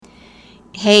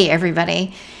Hey,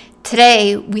 everybody.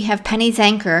 Today, we have Penny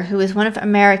Zenker, who is one of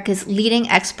America's leading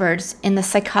experts in the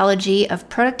psychology of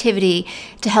productivity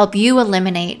to help you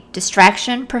eliminate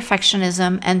distraction,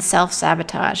 perfectionism, and self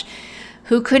sabotage.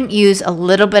 Who couldn't use a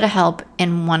little bit of help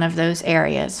in one of those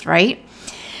areas, right?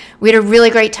 We had a really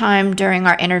great time during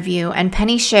our interview, and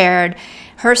Penny shared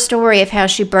her story of how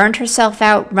she burned herself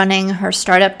out running her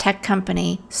startup tech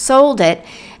company, sold it,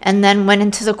 and then went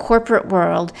into the corporate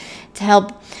world to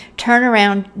help turn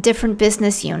around different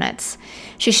business units.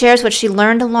 She shares what she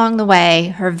learned along the way,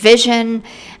 her vision,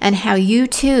 and how you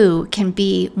too can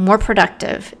be more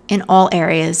productive in all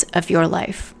areas of your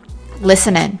life.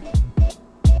 Listen in.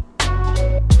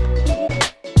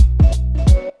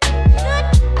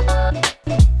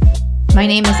 My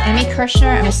name is Emmy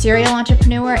Kirshner. I'm a serial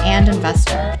entrepreneur and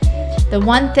investor. The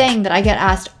one thing that I get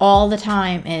asked all the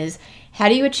time is, how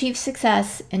do you achieve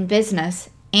success in business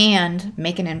and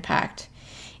make an impact?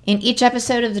 In each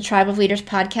episode of the Tribe of Leaders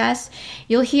podcast,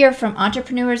 you'll hear from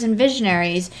entrepreneurs and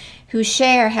visionaries who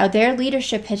share how their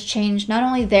leadership has changed not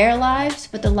only their lives,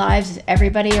 but the lives of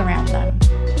everybody around them.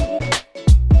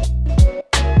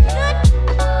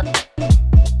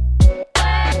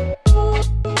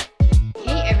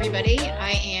 Hey, everybody.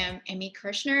 I am Emmy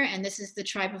Kirshner, and this is the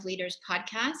Tribe of Leaders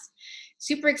podcast.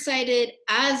 Super excited,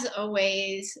 as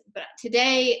always, but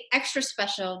today extra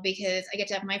special because I get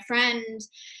to have my friend,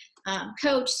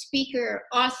 coach, speaker,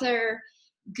 author,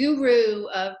 guru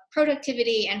of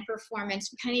productivity and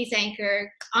performance, Penny Zenker,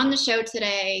 on the show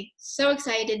today. So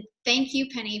excited. Thank you,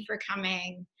 Penny, for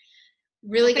coming.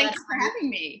 Really Thank you for having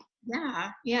me.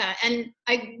 Yeah. And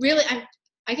I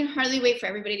can hardly wait for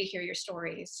everybody to hear your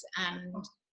stories and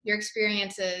your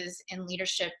experiences in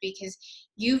leadership, because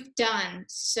you've done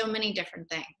so many different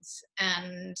things,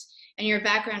 and your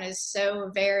background is so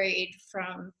varied,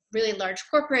 from really large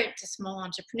corporate to small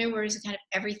entrepreneurs and kind of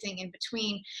everything in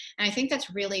between. And I think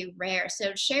that's really rare.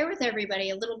 So share with everybody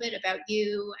a little bit about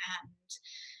you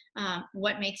and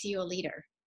what makes you a leader.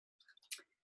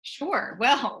 Sure.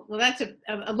 Well, that's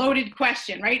a loaded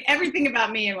question, right? Everything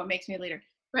about me and what makes me a leader.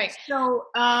 Right. So,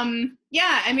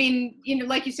 yeah, I mean,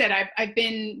 like you said, I've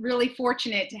been really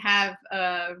fortunate to have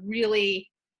a really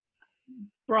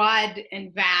broad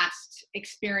and vast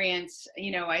experience.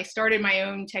 I started my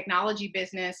own technology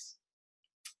business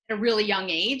at a really young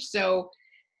age. So,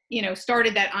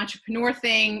 started that entrepreneur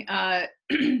thing,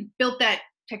 built that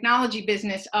technology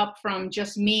business up from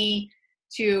just me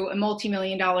to a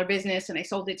multi-million-dollar business, and I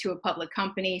sold it to a public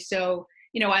company. So,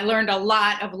 I learned a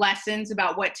lot of lessons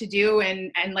about what to do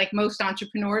and like most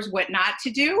entrepreneurs, what not to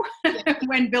do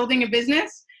when building a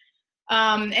business.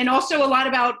 And also a lot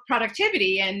about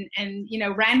productivity and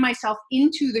ran myself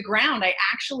into the ground. I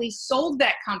actually sold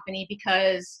that company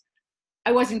because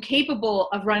I wasn't capable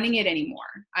of running it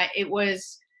anymore. I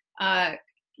was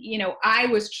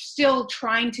still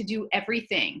trying to do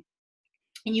everything.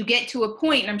 And you get to a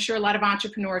point, and I'm sure a lot of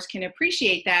entrepreneurs can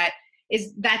appreciate that,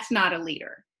 is that's not a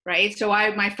leader, right? So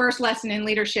my first lesson in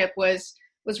leadership was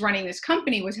running this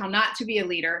company, was how not to be a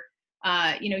leader.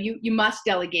 You must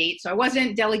delegate. So I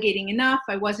wasn't delegating enough.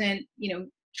 I wasn't,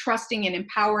 trusting and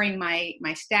empowering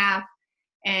my staff,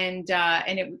 and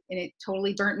it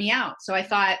totally burnt me out. So I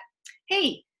thought,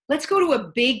 hey, let's go to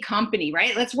a big company,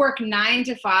 right? Let's work 9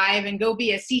 to 5 and go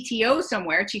be a CTO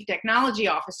somewhere, Chief Technology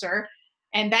Officer.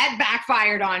 And that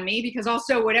backfired on me, because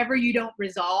also whatever you don't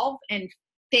resolve and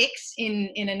fix in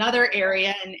another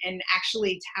area and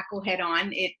actually tackle head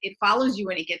on, it follows you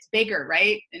and it gets bigger,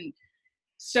 right? And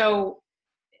so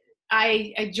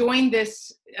I joined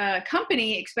this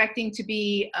company expecting to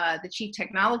be the Chief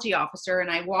Technology Officer,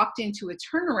 and I walked into a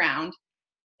turnaround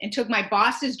and took my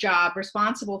boss's job,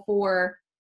 responsible for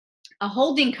a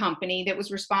holding company that was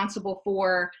responsible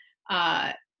for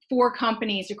 4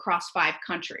 companies across 5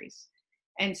 countries.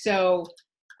 And so,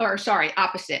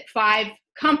 opposite, 5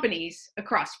 companies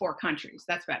across 4 countries.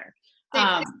 That's better.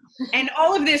 And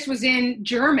all of this was in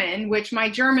German, which my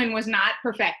German was not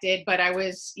perfected, but I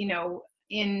was,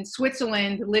 in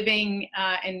Switzerland living,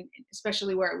 and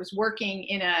especially where I was working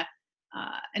in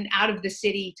an out of the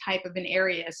city type of an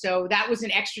area. So that was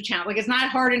an extra challenge. Like, it's not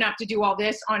hard enough to do all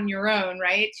this on your own,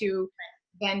 right? To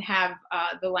then have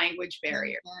the language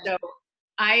barrier. So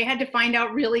I had to find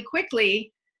out really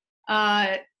quickly,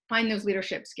 find those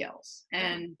leadership skills.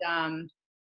 And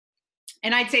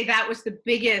I'd say that was the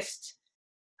biggest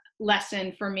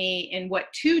lesson for me in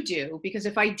what to do, because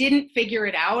if I didn't figure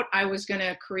it out, I was going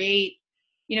to create,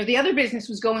 the other business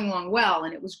was going along well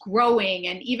and it was growing.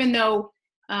 And even though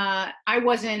I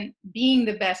wasn't being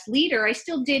the best leader, I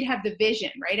still did have the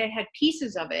vision, right? I had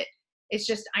pieces of it. It's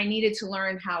just I needed to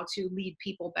learn how to lead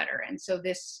people better. And so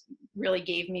this really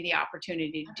gave me the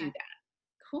opportunity to do that.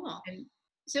 Cool. And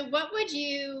so what would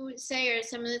you say are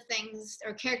some of the things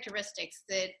or characteristics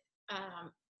that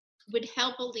would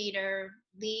help a leader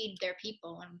lead their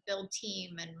people and build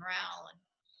team and morale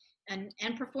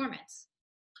and performance?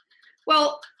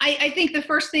 well, I think the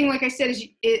first thing, like I said, is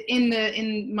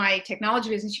in my technology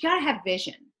business, you got to have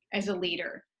vision as a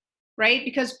leader, right?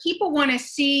 Because people want to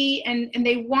see and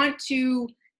they want to,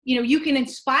 you can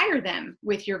inspire them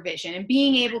with your vision and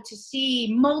being able to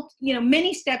see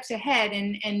many steps ahead,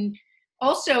 and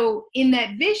also in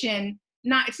that vision,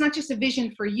 it's not just a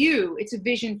vision for you, it's a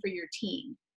vision for your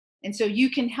team. And so you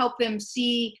can help them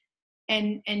see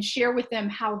and share with them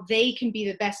how they can be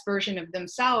the best version of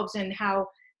themselves and how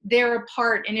they're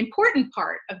an important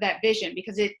part of that vision,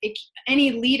 because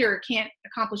any leader can't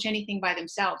accomplish anything by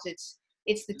themselves.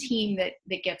 It's the team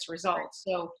that gets results.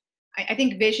 So I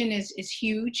think vision is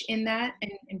huge in that,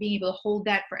 and being able to hold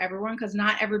that for everyone, because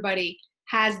not everybody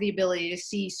has the ability to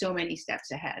see so many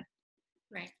steps ahead.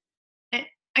 Right. And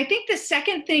I think the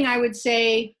second thing I would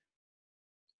say,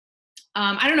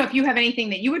 I don't know if you have anything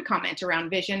that you would comment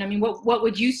around vision. I mean, what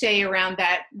would you say around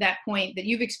that point that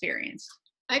you've experienced?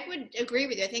 I would agree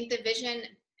with you. I think the vision,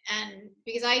 and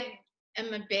because I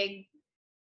am a big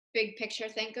picture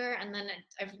thinker, and then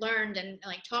I've learned and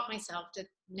like taught myself to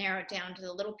narrow it down to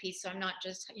the little piece, so I'm not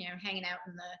just hanging out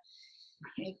in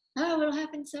the like, oh, it'll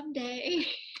happen someday.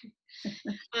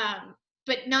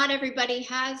 But not everybody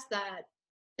has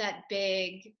that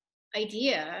big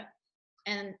idea,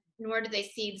 and nor do they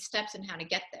see the steps and how to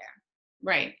get there.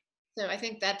 Right. So I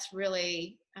think that's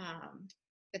really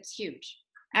that's huge.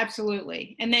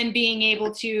 Absolutely. And then being able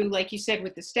to, like you said,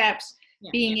 with the steps,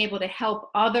 being able to help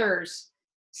others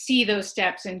see those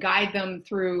steps and guide them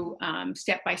through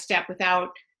step by step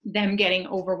without them getting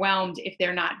overwhelmed if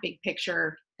they're not big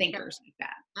picture thinkers like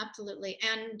that. Absolutely.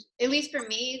 And at least for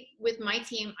me, with my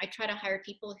team, I try to hire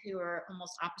people who are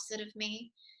almost opposite of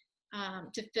me,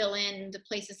 to fill in the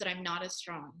places that I'm not as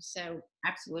strong. So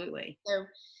absolutely. So,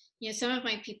 some of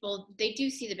my people, they do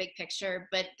see the big picture,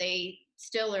 but they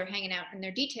still are hanging out in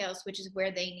their details, which is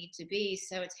where they need to be.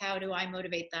 So it's how do I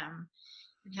motivate them,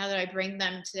 and how do I bring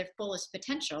them to their fullest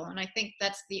potential? And I think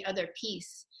that's the other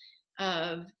piece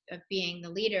of being the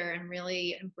leader and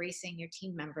really embracing your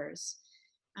team members.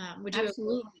 Would you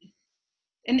absolutely agree?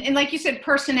 And like you said,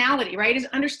 personality, right, is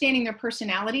understanding their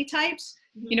personality types.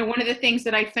 Mm-hmm. One of the things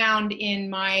that I found in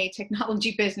my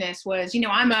technology business was,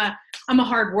 I'm a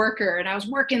hard worker, and I was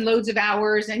working loads of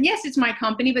hours, and yes, it's my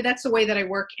company, but that's the way that I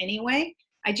work anyway.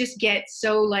 I just get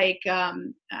so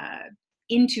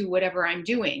into whatever I'm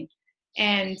doing.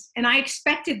 And I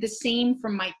expected the same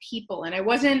from my people. And I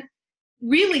wasn't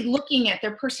really looking at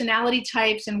their personality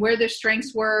types and where their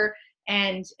strengths were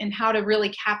and how to really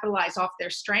capitalize off their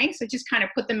strengths. I just kind of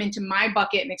put them into my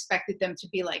bucket and expected them to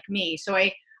be like me. So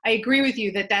I agree with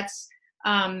you that that's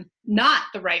not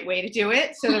the right way to do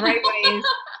it. So the right way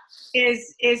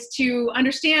is to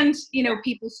understand,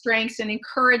 people's strengths and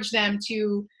encourage them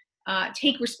to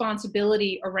take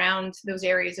responsibility around those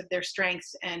areas of their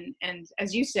strengths. And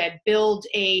as you said, build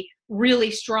a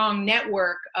really strong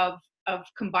network of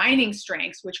combining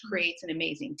strengths, which creates an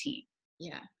amazing team.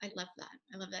 Yeah, I love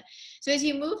that. So as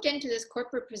you moved into this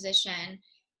corporate position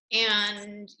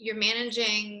and you're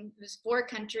managing 4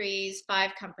 countries, 5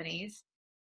 companies,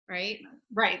 right?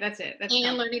 Right, that's it.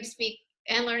 Learning to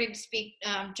speak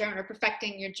German, or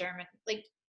perfecting your German. Like,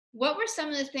 what were some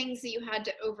of the things that you had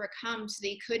to overcome so that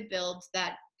you could build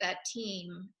that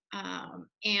team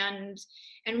and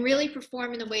really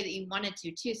perform in the way that you wanted to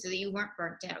too, so that you weren't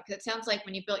burnt out? Because it sounds like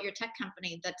when you built your tech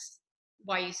company, that's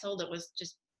why you sold it, was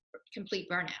just complete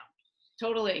burnout.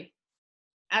 Totally.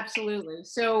 Absolutely.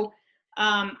 So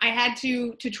I had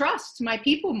to trust my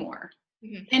people more.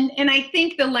 Mm-hmm. And I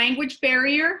think the language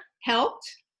barrier helped,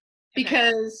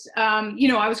 because,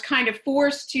 I was kind of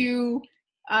forced to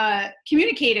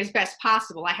communicate as best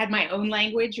possible. I had my own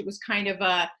language. It was kind of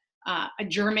a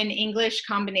German-English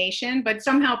combination, but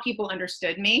somehow people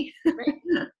understood me.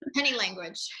 Right. Penny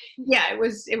language. Yeah, it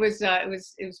was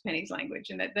Penny's language,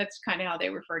 and that's kind of how they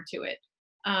referred to it.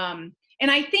 And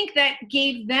I think that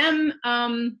gave them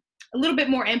a little bit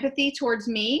more empathy towards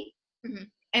me, mm-hmm.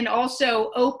 and also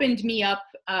opened me up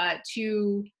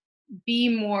to be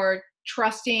more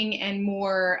trusting and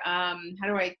more,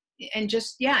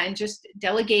 just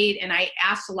delegate. And I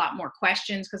asked a lot more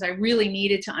questions because I really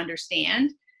needed to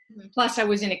understand. Mm-hmm. Plus I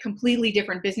was in a completely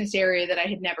different business area that I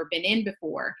had never been in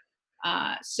before.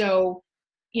 So,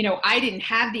 I didn't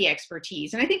have the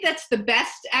expertise. And I think that's the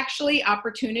best actually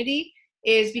opportunity,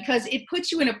 is because it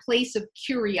puts you in a place of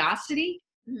curiosity,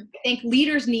 I think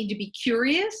leaders need to be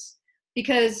curious,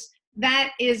 because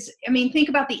that is, I mean, think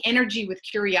about the energy with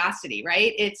curiosity,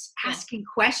 right? It's asking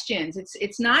questions.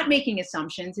 It's not making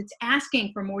assumptions. It's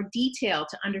asking for more detail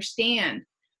to understand.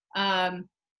 And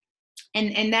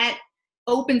that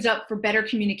opens up for better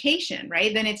communication,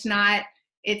 right? Then it's not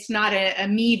a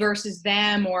me versus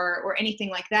them or anything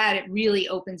like that. It really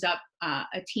opens up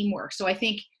a teamwork. So I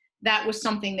think that was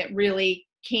something that really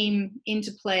came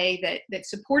into play that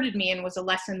supported me, and was a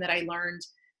lesson that I learned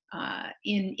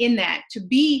in that, to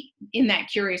be in that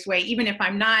curious way, even if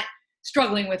I'm not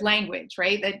struggling with language,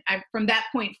 right? From that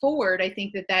point forward, I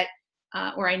think that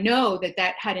or I know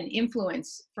that had an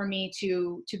influence for me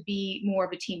to be more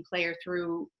of a team player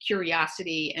through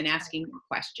curiosity and asking more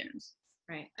questions.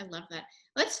 Right. I love that.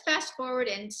 Let's fast forward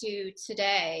into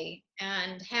today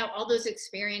and how all those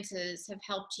experiences have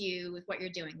helped you with what you're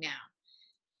doing now.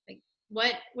 Like,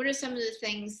 what are some of the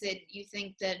things that you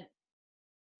think that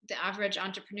the average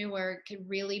entrepreneur could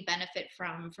really benefit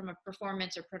from a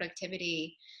performance or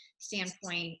productivity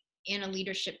standpoint in a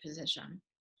leadership position?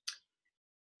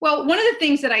 Well, one of the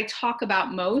things that I talk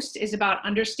about most is about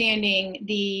understanding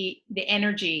the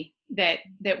energy that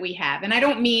we have. And I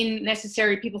don't mean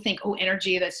necessarily people think, oh,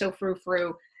 energy, that's so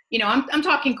frou-frou. You know, I'm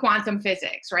talking quantum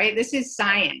physics, right? This is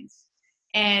science.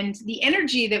 And the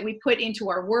energy that we put into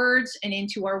our words and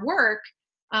into our work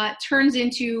turns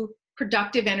into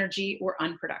productive energy or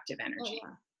unproductive energy. Oh,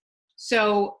 yeah.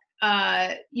 So,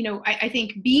 you know, I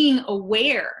think being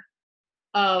aware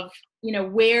of, you know,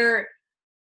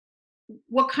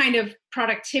 what kind of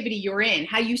productivity you're in,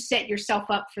 how you set yourself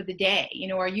up for the day. You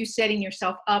know, are you setting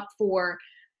yourself up for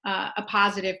a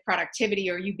positive productivity,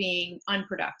 or are you being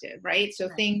unproductive, right? So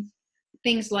right.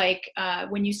 Things like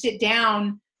when you sit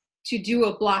down to do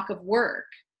a block of work,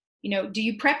 you know, do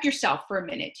you prep yourself for a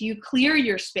minute? Do you clear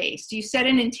your space? Do you set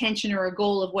an intention or a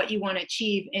goal of what you want to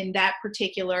achieve in that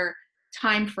particular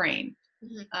time frame?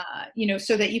 You know,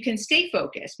 so that you can stay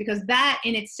focused, because that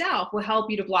in itself will help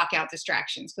you to block out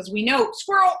distractions, because we know,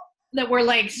 squirrel, that we're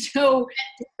like so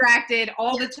distracted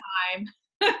all the time.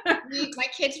 My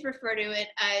kids refer to it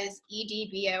as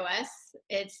EDBOS.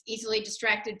 It's easily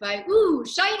distracted by, ooh,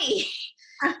 shiny.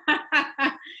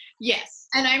 Yes.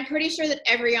 And I'm pretty sure that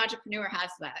every entrepreneur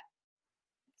has that.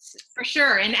 For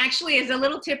sure. And actually, as a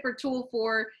little tip or tool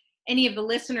for any of the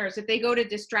listeners, if they go to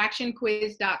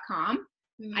distractionquiz.com,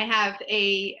 I have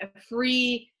a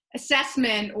free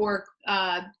assessment or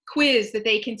quiz that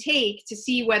they can take to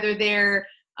see whether they're,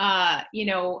 you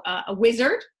know, a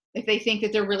wizard, if they think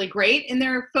that they're really great in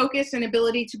their focus and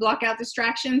ability to block out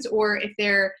distractions, or if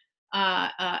they're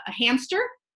a hamster,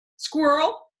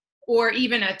 squirrel, or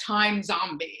even a time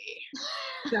zombie.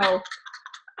 So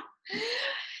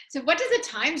what does a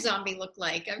time zombie look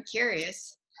like? I'm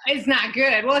curious. It's not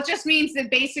good. Well, it just means that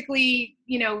basically,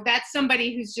 you know, that's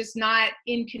somebody who's just not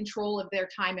in control of their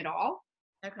time at all.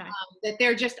 Okay. That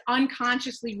they're just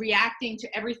unconsciously reacting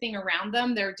to everything around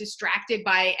them. They're distracted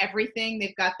by everything.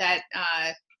 They've got that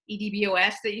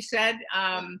EDBOS that you said.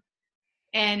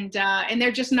 And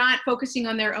they're just not focusing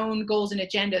on their own goals and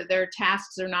agenda. Their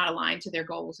tasks are not aligned to their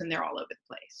goals, and they're all over the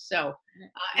place. So,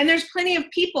 and there's plenty of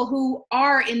people who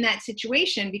are in that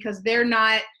situation because they're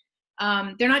not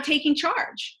taking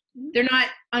charge. They're not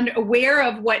aware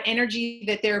of what energy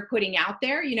that they're putting out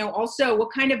there. You know, also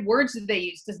what kind of words do they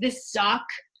use? Does this suck?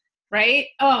 Right?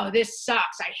 Oh, this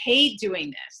sucks. I hate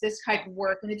doing this type of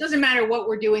work. And it doesn't matter what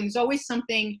we're doing. There's always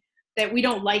something that we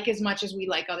don't like as much as we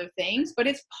like other things, but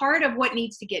it's part of what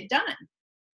needs to get done.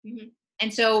 Mm-hmm.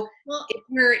 And so if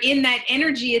we're in that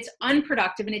energy, it's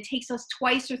unproductive, and it takes us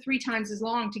 2 or 3 times as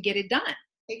long to get it done.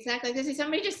 Exactly. Because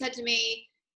somebody just said to me,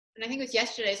 and I think it was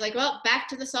yesterday, it's like, well, back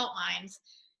to the salt mines.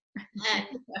 And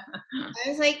I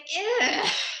was like, yeah.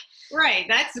 Right.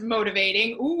 That's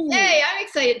motivating. Ooh. Hey, I'm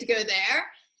excited to go there.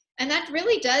 And that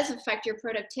really does affect your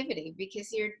productivity,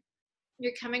 because you're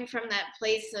coming from that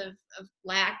place of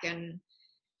lack and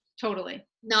totally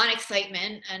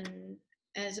non-excitement, and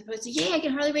as opposed to, I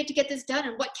can hardly wait to get this done.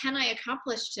 And what can I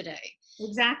accomplish today?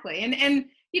 Exactly. And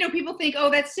you know, people think, oh,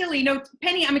 that's silly. You know,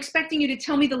 Penny, I'm expecting you to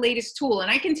tell me the latest tool. And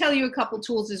I can tell you a couple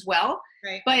tools as well.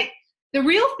 Right. But the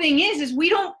real thing is we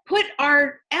don't put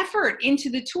our effort into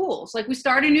the tools. Like, we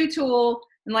start a new tool,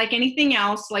 and like anything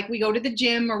else, like we go to the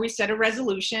gym or we set a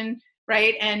resolution,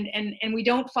 right? And we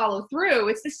don't follow through.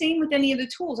 It's the same with any of the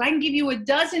tools. I can give you a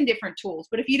dozen different tools,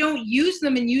 but if you don't use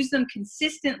them and use them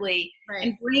consistently, right,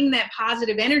 and bring that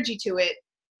positive energy to it,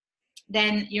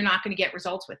 then you're not going to get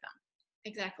results with them.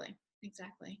 Exactly.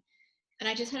 And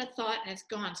I just had a thought, and it's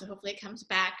gone. So hopefully it comes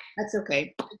back. That's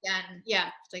okay. Again, yeah.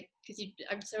 It's like, because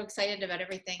I'm so excited about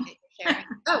everything that you're sharing.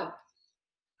 Oh,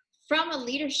 from a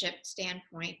leadership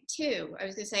standpoint too, I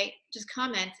was going to say, just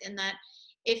comment in that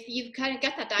if you've kind of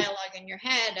got that dialogue in your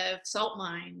head of salt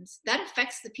mines, that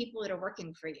affects the people that are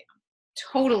working for you.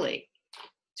 Totally.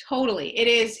 Totally.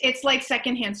 It's like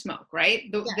secondhand smoke,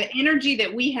 right? The energy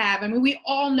that we have, I mean, we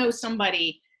all know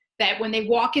somebody that when they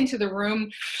walk into the room,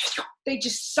 they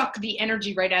just suck the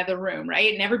energy right out of the room,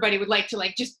 right? And everybody would like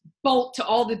to just bolt to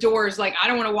all the doors, like, I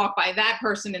don't want to walk by that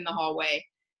person in the hallway.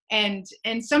 And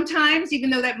sometimes, even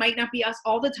though that might not be us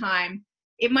all the time,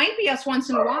 it might be us once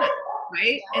in a while,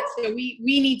 right? And so we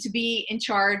need to be in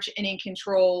charge and in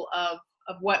control of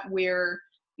what we're,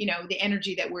 the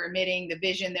energy that we're emitting, the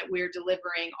vision that we're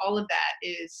delivering. All of that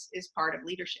is part of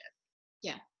leadership.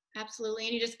 Yeah, absolutely.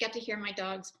 And you just get to hear my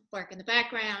dogs bark in the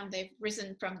background. They've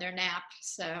risen from their nap.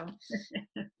 So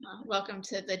welcome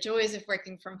to the joys of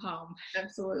working from home.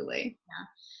 Absolutely.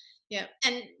 Yeah.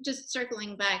 And just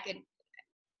circling back,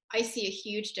 I see a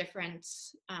huge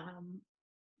difference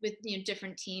with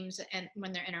different teams and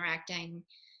when they're interacting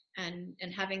and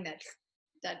having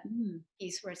that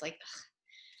piece where it's like, ugh.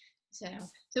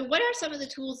 So what are some of the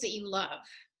tools that you love?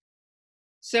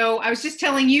 So I was just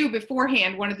telling you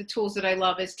beforehand, one of the tools that I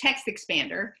love is Text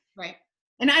Expander. Right.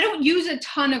 And I don't use a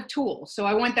ton of tools, so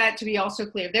I want that to be also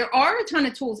clear. There are a ton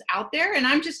of tools out there, and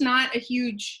I'm just not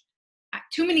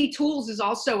too many tools is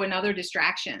also another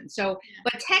distraction. So,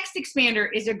 but Text Expander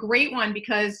is a great one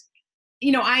because,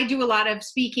 I do a lot of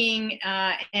speaking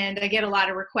and I get a lot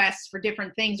of requests for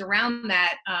different things around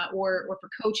that or for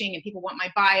coaching, and people want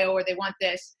my bio or they want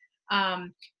this.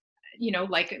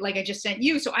 Like I just sent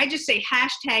you. So I just say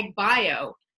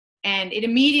 #bio, and it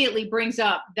immediately brings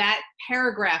up that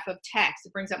paragraph of text.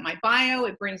 It brings up my bio,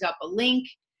 it brings up a link.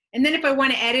 And then if I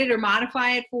want to edit or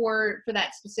modify it for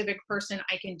that specific person,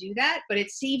 I can do that. But it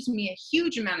saves me a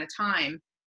huge amount of time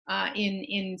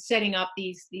in setting up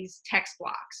these text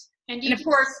blocks. And of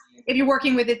course, if you're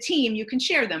working with a team, you can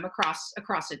share them across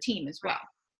a team as well.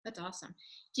 That's awesome.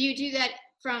 Do you do that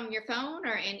from your phone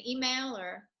or in email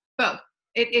or? Both.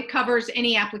 It covers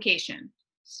any application.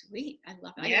 Sweet. I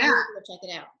love it. Yeah. I gotta check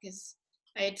it out because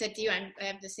I had said to you, I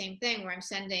have the same thing where I'm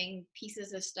sending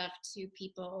pieces of stuff to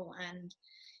people and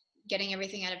getting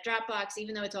everything out of Dropbox,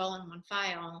 even though it's all in one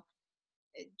file.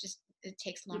 It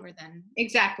takes longer than.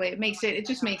 Exactly. It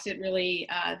just makes it really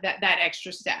that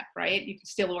extra step, right? You can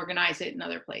still organize it in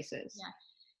other places.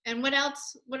 Yeah. And what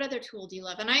other tool do you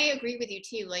love? And I agree with you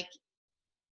too. Like,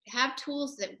 have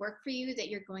tools that work for you that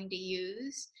you're going to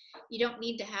use. You don't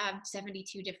need to have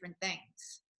 72 different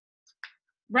things.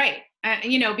 Right.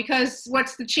 Because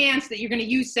what's the chance that you're going to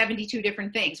use 72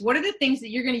 different things? What are the things that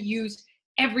you're going to use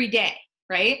every day?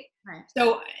 Right. Right.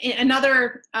 So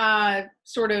another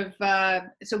so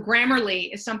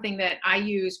Grammarly is something that I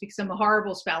use because I'm a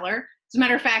horrible speller. As a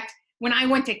matter of fact, when I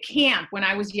went to camp when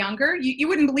I was younger, you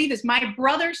wouldn't believe this. My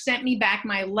brother sent me back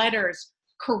my letters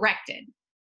corrected.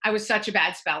 I was such a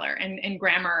bad speller and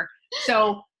grammar.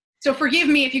 So forgive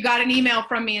me if you got an email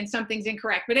from me and something's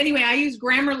incorrect. But anyway, I use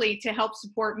Grammarly to help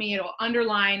support me. It'll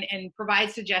underline and provide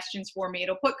suggestions for me.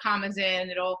 It'll put commas in.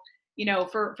 It'll,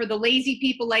 for the lazy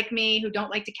people like me who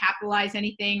don't like to capitalize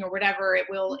anything or whatever, it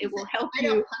will help you.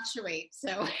 I don't punctuate,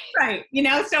 so. Right.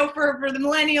 So for the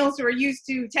millennials who are used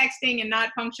to texting and not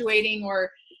punctuating, or,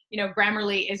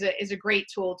 Grammarly is a great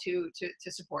tool to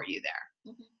support you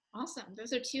there. Mm-hmm. Awesome.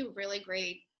 Those are two really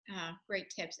great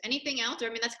tips. Anything else? Or, I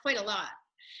mean, that's quite a lot.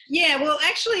 Yeah, well,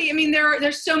 actually, I mean,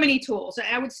 there's so many tools.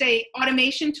 I would say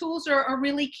automation tools are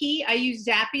really key. I use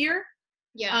Zapier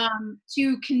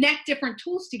to connect different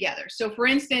tools together. So for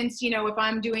instance, if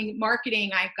I'm doing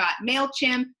marketing, I've got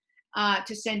MailChimp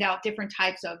to send out different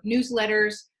types of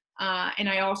newsletters. And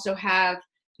I also have,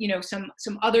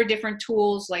 some other different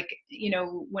tools like,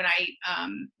 when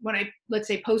I let's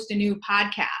say post a new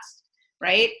podcast,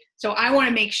 right? So I want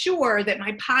to make sure that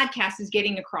my podcast is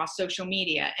getting across social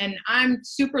media. And I'm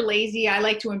super lazy. I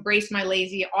like to embrace my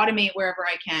lazy, automate wherever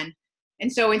I can.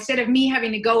 And so instead of me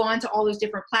having to go onto all those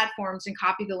different platforms and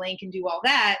copy the link and do all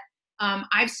that,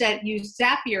 I've used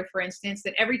Zapier, for instance,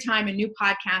 that every time a new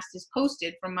podcast is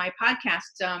posted from my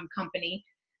podcast company,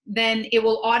 then it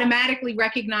will automatically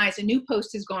recognize a new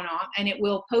post has gone off, and it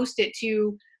will post it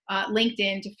to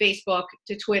LinkedIn, to Facebook,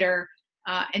 to Twitter.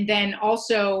 And then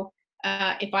also,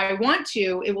 if I want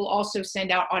to, it will also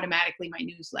send out automatically my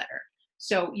newsletter.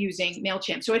 So using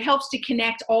MailChimp. So it helps to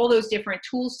connect all those different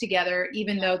tools together,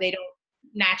 even though they don't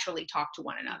naturally talk to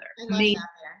one another.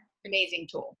 Amazing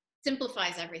tool.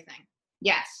 Simplifies everything.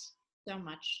 Yes. So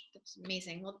much. That's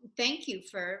amazing. Well, thank you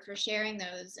for sharing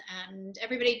those, and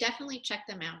everybody definitely check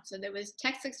them out. So there was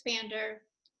Text Expander,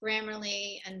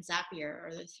 Grammarly, and Zapier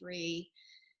are the three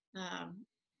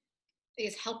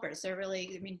biggest helpers. They're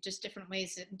really, I mean, just different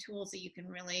ways and tools that you can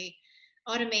really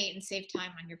automate and save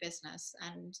time on your business.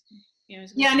 And, you know,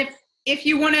 yeah, and if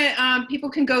you want to, people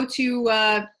can go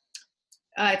to,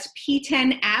 it's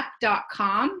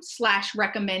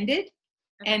p10app.com/recommended.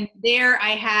 And there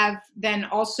I have then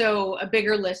also a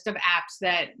bigger list of apps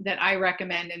that I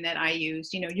recommend and that I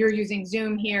use. You know, you're using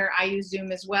Zoom here. I use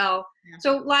Zoom as well. Yeah.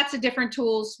 So lots of different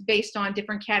tools based on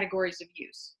different categories of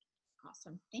use.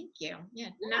 Awesome. Thank you. Yeah.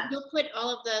 Now you'll put all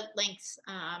of the links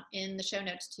in the show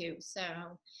notes too. So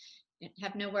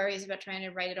have no worries about trying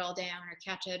to write it all down or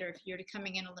catch it. Or if you're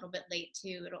coming in a little bit late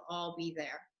too, it'll all be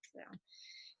there. So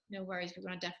no worries. We're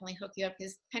going to definitely hook you up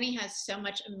because Penny has so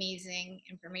much amazing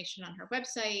information on her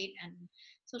website and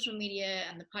social media,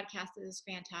 and the podcast is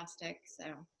fantastic. So,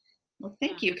 well,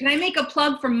 thank you. Can I make a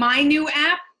plug for my new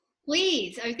app?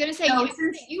 Please. I was going to say,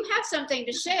 you have something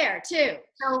to share too.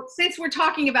 So since we're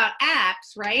talking about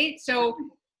apps, right? So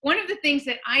one of the things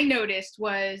that I noticed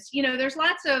was, you know, there's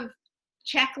lots of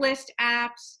checklist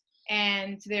apps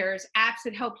and there's apps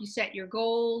that help you set your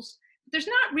goals. There's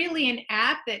not really an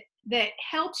app that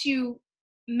helps you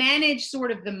manage sort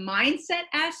of the mindset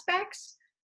aspects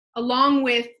along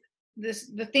with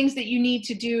the things that you need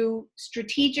to do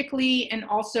strategically and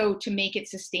also to make it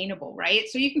sustainable, right?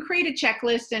 So you can create a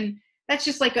checklist and that's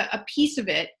just like a piece of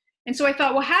it. And so I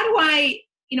thought, well, how do I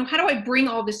bring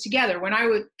all this together when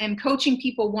I am coaching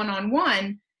people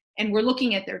one-on-one and we're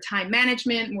looking at their time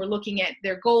management and we're looking at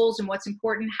their goals and what's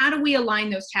important? How do we align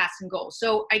those tasks and goals?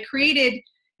 So I created,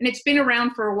 and it's been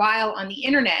around for a while on the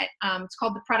internet. It's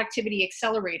called the Productivity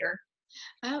Accelerator.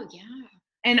 Oh, yeah.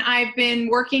 And I've been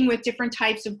working with different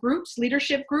types of groups,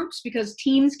 leadership groups, because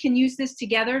teams can use this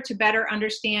together to better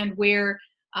understand where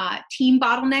team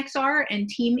bottlenecks are and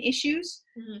team issues.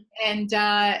 Mm-hmm. And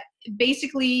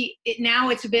basically, now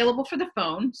it's available for the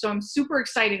phone. So I'm super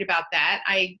excited about that.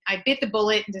 I bit the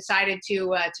bullet and decided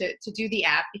to do the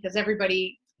app because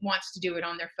everybody wants to do it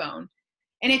on their phone.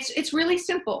 And it's really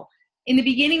simple. In the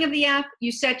beginning of the app,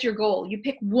 you set your goal. You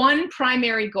pick one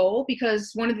primary goal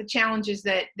because one of the challenges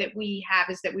that we have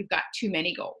is that we've got too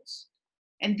many goals.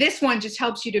 And this one just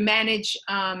helps you to manage,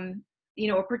 a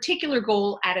particular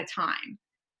goal at a time.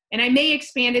 And I may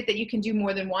expand it that you can do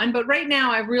more than one, but right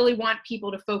now I really want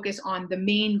people to focus on the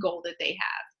main goal that they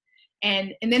have.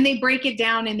 And then they break it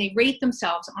down and they rate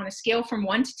themselves on a scale from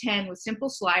 1 to 10 with simple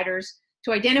sliders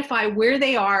to identify where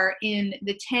they are in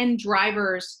the 10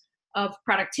 drivers of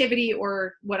productivity,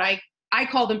 or what I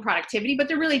call them productivity, but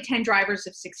they're really 10 drivers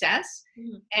of success.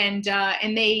 Mm-hmm.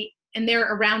 And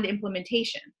they're around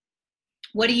implementation.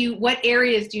 What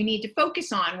areas do you need to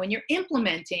focus on when you're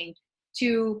implementing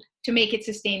to make it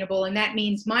sustainable? And that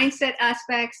means mindset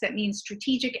aspects, that means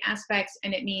strategic aspects,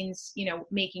 and it means,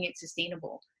 making it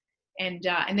sustainable. And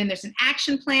then there's an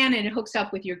action plan, and it hooks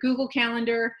up with your Google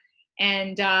Calendar,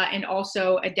 and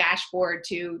also a dashboard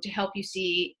to help you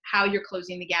see how you're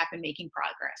closing the gap and making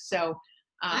progress. So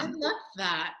I love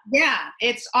that. Yeah,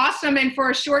 it's awesome. And for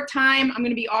a short time, I'm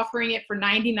going to be offering it for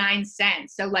 99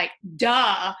 cents. So like,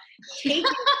 duh. Take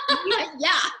it.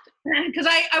 Yeah. Because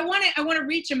I want to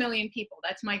reach 1 million people.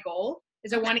 That's my goal,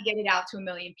 is I want to get it out to 1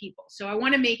 million people. So I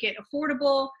want to make it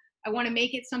affordable. I want to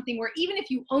make it something where even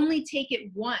if you only take it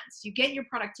once, you get your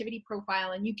productivity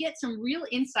profile and you get some real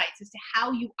insights as to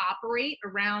how you operate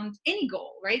around any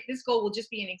goal, right? This goal will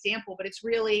just be an example, but it's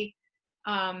really,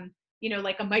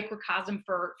 like a microcosm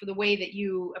for the way that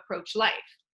you approach life.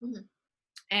 Mm-hmm.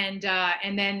 And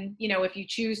then, if you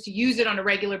choose to use it on a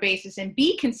regular basis and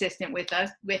be consistent with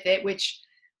it, which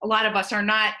a lot of us are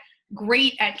not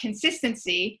great at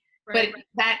consistency, right. But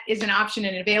that is an option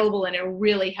and available, and it will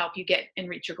really help you get and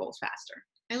reach your goals faster.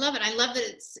 I love it. I love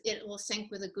that it will sync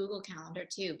with a Google Calendar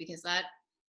too, because that,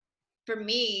 for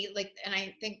me, and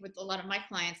I think with a lot of my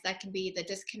clients, that can be the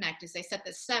disconnect, is they set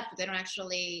this stuff, but they don't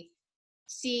actually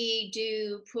see,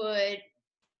 do, put,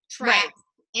 track right.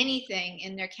 anything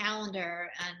in their calendar.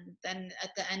 And then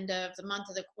at the end of the month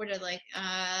of the quarter,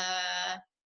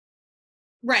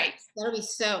 right. That'll be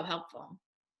so helpful.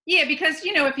 Yeah, because,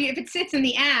 if it sits in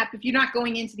the app, if you're not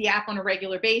going into the app on a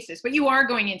regular basis, but you are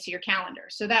going into your calendar.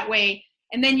 So that way,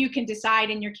 and then you can decide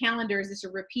in your calendar, is this a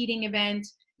repeating event?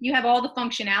 You have all the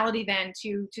functionality then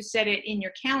to set it in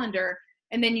your calendar.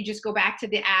 And then you just go back to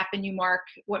the app and you mark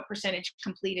what percentage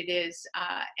complete it is,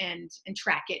 and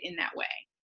track it in that way.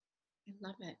 I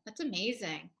love it. That's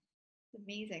amazing.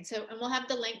 Amazing. So, and we'll have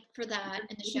the link for that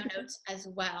in the show notes as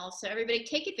well. So everybody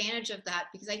take advantage of that,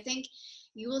 because I think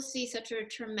you will see such a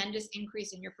tremendous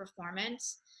increase in your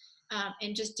performance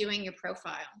in just doing your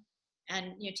profile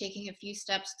and, taking a few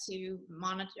steps to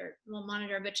monitor,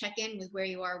 but check in with where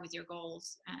you are with your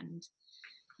goals. And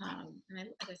And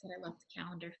as I said, I love the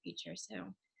calendar feature.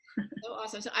 So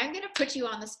awesome. So I'm going to put you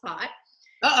on the spot.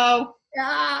 Uh-oh.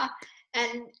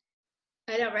 And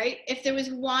I know, right? If there was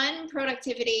one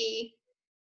productivity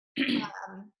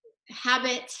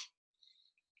habit,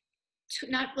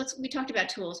 we talked about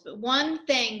tools, but one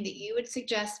thing that you would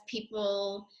suggest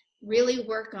people really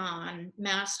work on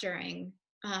mastering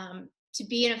to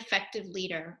be an effective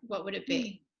leader, what would it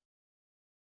be?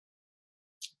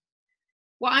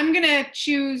 Well, I'm going to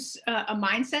choose a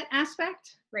mindset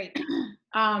aspect. Right.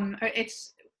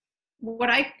 It's what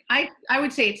I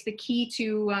would say it's the key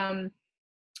to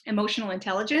emotional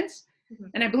intelligence. Mm-hmm.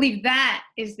 And I believe that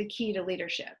is the key to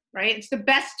leadership, right? It's the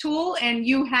best tool and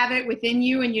you have it within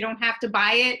you and you don't have to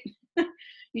buy it.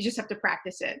 You just have to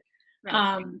practice it.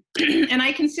 Right. And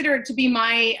I consider it to be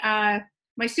my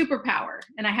superpower,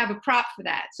 and I have a prop for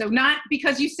that. So not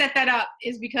because you set that up,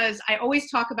 is because I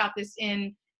always talk about this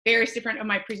in various different of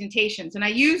my presentations. And I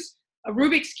use a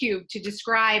Rubik's Cube to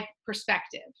describe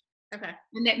perspective. Okay.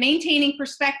 And that maintaining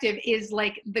perspective is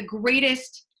like the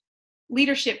greatest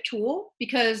leadership tool,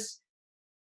 because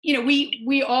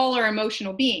we all are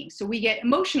emotional beings, so we get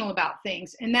emotional about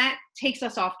things, and that takes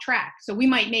us off track. So we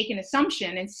might make an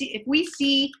assumption and see, if we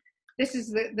see this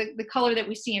is the color that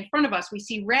we see in front of us, we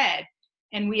see red,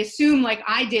 and we assume, like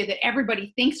I did, that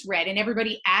everybody thinks red and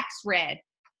everybody acts red.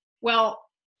 Well,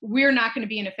 we're not going to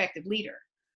be an effective leader.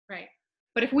 Right.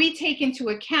 But if we take into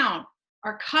account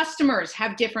our customers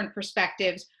have different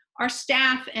perspectives, our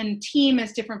staff and team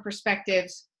has different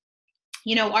perspectives,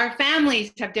 our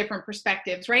families have different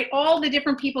perspectives, right? All the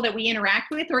different people that we interact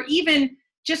with, or even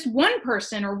just one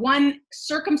person or one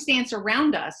circumstance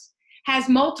around us, has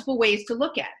multiple ways to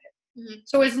look at it. Mm-hmm.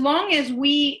 So as long as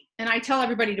and I tell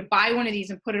everybody to buy one of these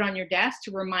and put it on your desk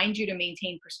to remind you to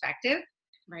maintain perspective.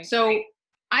 Right. So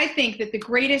I think that the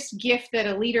greatest gift that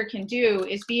a leader can do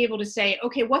is be able to say,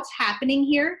 okay, what's happening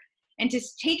here? And to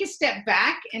take a step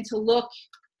back and to look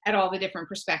at all the different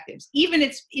perspectives, even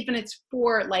it's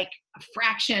for like a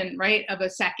fraction, right, of a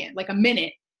second, like a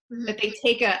minute, mm-hmm. that they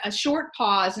take a short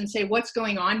pause and say, what's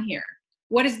going on here?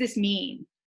 What does this mean?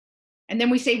 And then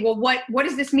we say, well, what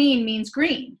does this means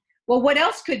green. Well, what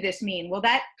else could this mean? Well,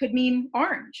 that could mean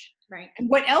orange. Right. And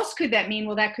what else could that mean?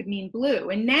 Well, that could mean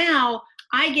blue. And now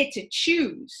I get to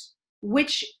choose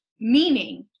which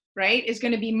meaning, right, is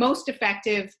going to be most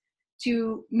effective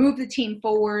to move the team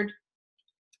forward,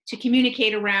 to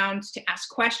communicate around, to ask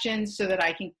questions so that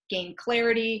I can gain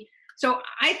clarity. So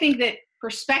I think that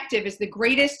perspective is the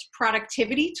greatest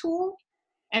productivity tool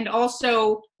and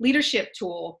also leadership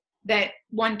tool that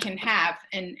one can have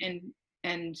and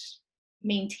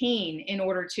maintain in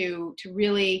order to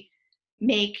really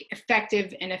make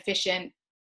effective and efficient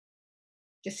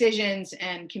decisions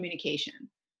and communication.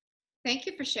 Thank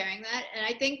you for sharing that. And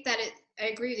I think that I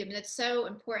agree with you. I mean, that's so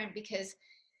important, because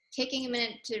taking a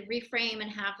minute to reframe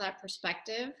and have that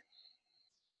perspective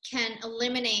can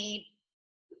eliminate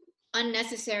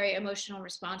unnecessary emotional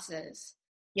responses.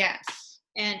 Yes.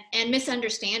 And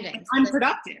misunderstandings. It's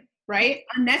unproductive, right?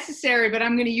 Unnecessary, but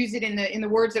I'm going to use it in the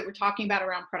words that we're talking about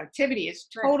around productivity, is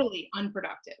totally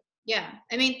unproductive. Yeah.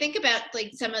 I mean, think about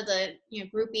like some of the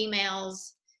group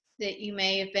emails that you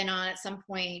may have been on at some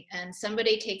point, and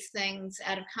somebody takes things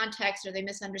out of context or they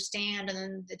misunderstand, and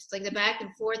then it's like the back and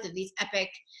forth of these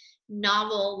epic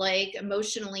novel, like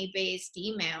emotionally based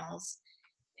emails,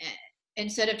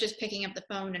 instead of just picking up the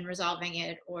phone and resolving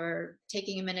it, or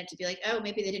taking a minute to be like, oh,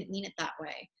 maybe they didn't mean it that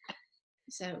way.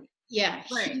 So yeah.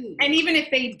 Right. And even if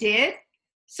they did,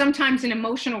 sometimes an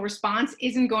emotional response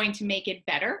isn't going to make it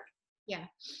better. Yeah.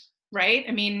 Right.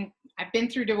 I mean, I've been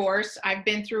through divorce. I've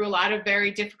been through a lot of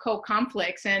very difficult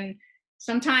conflicts, and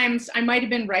sometimes I might have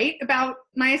been right about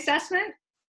my assessment,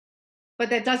 but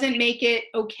that doesn't make it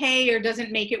okay or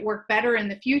doesn't make it work better in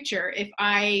the future if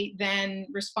I then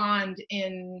respond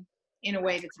in a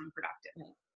way that's unproductive.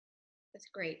 That's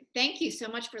great. Thank you so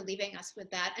much for leaving us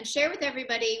with that, and share with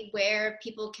everybody where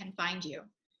people can find you.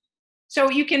 So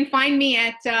you can find me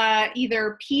at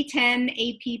either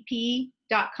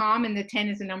p10app.com, and the 10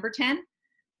 is the number 10.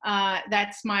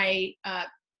 That's my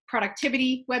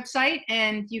productivity website.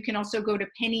 And you can also go to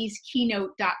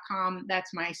pennieskeynote.com.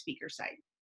 That's my speaker site.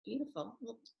 Beautiful.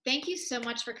 Well, thank you so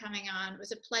much for coming on. It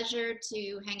was a pleasure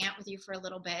to hang out with you for a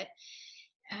little bit.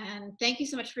 And thank you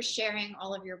so much for sharing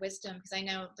all of your wisdom, because I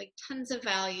know like tons of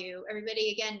value.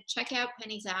 Everybody, again, check out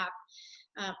Penny's app.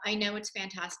 I know it's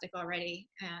fantastic already.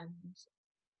 And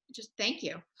just thank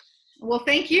you. Well,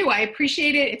 thank you. I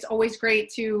appreciate it. It's always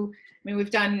great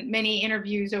we've done many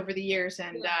interviews over the years,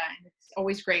 and it's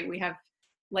always great. We have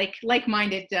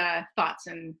like-minded thoughts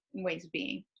and ways of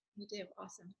being. You do.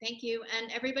 Awesome. Thank you.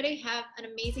 And everybody have an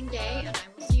amazing day, and I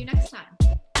will see you next time.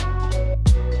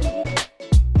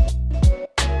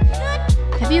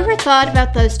 Have you ever thought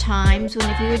about those times when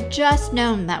if you had just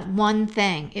known that one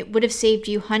thing, it would have saved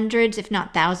you hundreds, if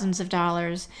not thousands of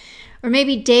dollars, or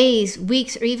maybe days,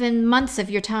 weeks, or even months of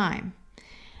your time?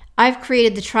 I've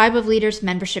created the Tribe of Leaders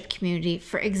membership community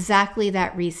for exactly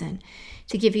that reason,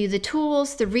 to give you the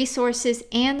tools, the resources,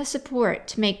 and the support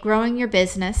to make growing your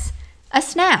business a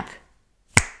snap.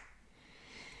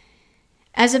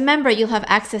 As a member, you'll have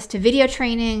access to video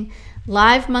training,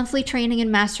 live monthly training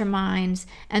and masterminds,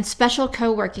 and special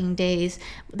co-working days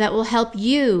that will help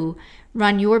you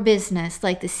run your business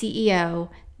like the CEO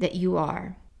that you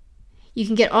are. You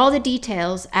can get all the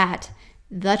details at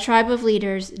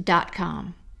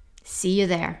thetribeofleaders.com. See you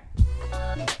there.